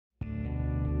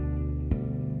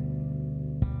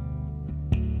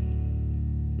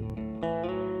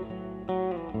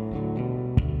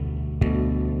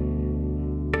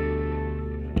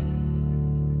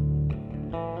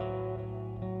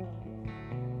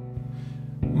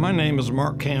My name is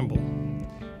Mark Campbell,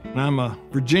 and I'm a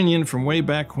Virginian from way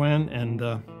back when, and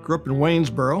grew up in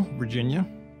Wanyesboro, Virginia,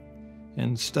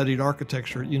 and studied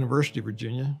architecture at University of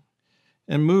Virginia,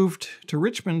 and moved to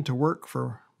Richmond to work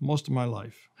for most of my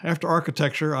life. After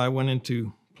architecture, I went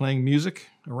into playing music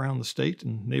around the state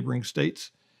and neighboring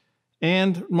states,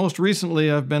 and most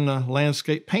recently, I've been a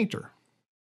landscape painter.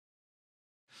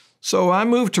 So I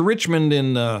moved to Richmond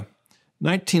in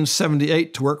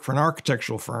 1978 to work for an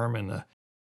architectural firm, and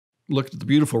looked at the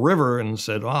beautiful river and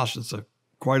said, "Gosh, it's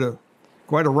quite a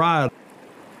ride."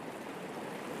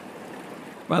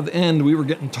 By the end, we were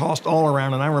getting tossed all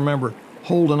around, and I remember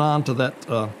holding on to that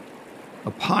a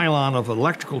pylon of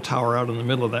electrical tower out in the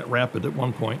middle of that rapid at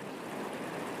one point.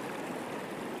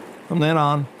 From then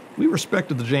on, we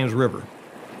respected the James River.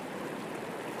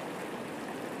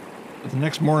 But the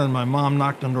next morning, my mom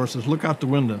knocked on the door and says, "Look out the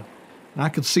window." And I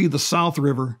could see the South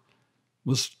River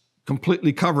was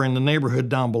completely covering the neighborhood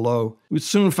down below. We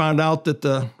soon found out that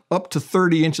up to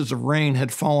 30 inches of rain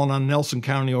had fallen on Nelson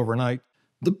County overnight.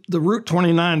 The Route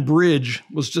 29 bridge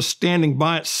was just standing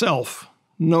by itself,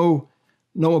 no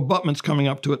abutments coming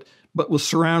up to it, but was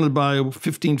surrounded by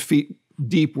 15 feet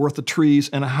deep worth of trees,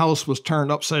 and a house was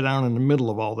turned upside down in the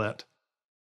middle of all that.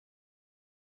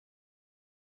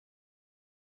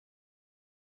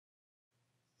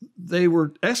 They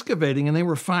were excavating, and they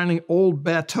were finding old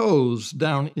batteaus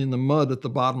down in the mud at the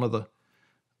bottom of the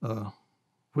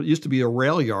what used to be a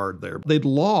rail yard there. They'd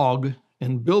log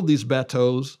and build these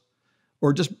batteaus,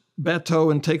 or just batteau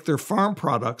and take their farm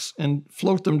products and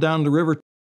float them down the river.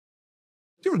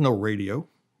 There was no radio,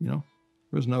 there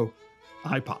was no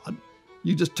iPod.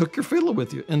 You just took your fiddle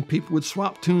with you, and people would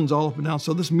swap tunes all up and down.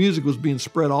 So this music was being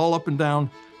spread all up and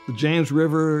down the James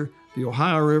River, the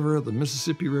Ohio River, the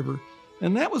Mississippi River.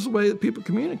 And that was the way that people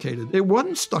communicated. It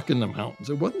wasn't stuck in the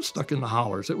mountains. It wasn't stuck in the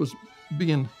hollers. It was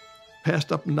being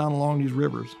passed up and down along these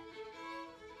rivers.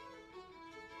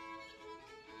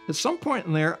 At some point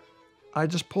in there, I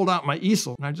just pulled out my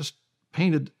easel and I just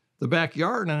painted the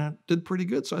backyard, and I did pretty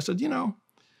good. So I said, I'm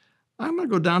going to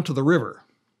go down to the river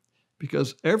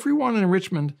because everyone in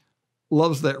Richmond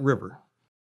loves that river.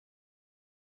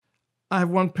 I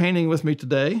have one painting with me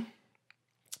today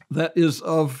that is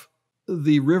of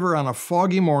the river on a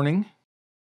foggy morning.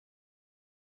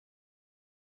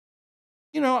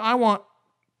 I want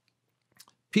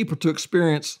people to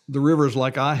experience the rivers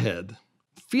like I had,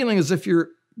 feeling as if you're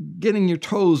getting your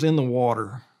toes in the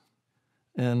water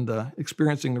and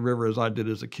experiencing the river as I did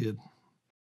as a kid.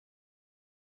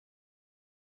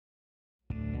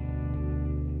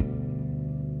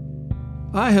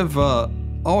 I have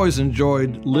always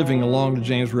enjoyed living along the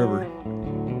James River.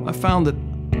 I found that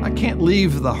I can't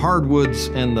leave the hardwoods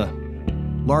and the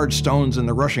large stones in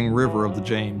the rushing river of the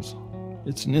James.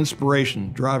 It's an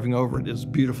inspiration. Driving over it is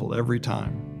beautiful every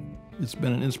time. It's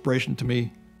been an inspiration to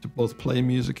me to both play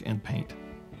music and paint.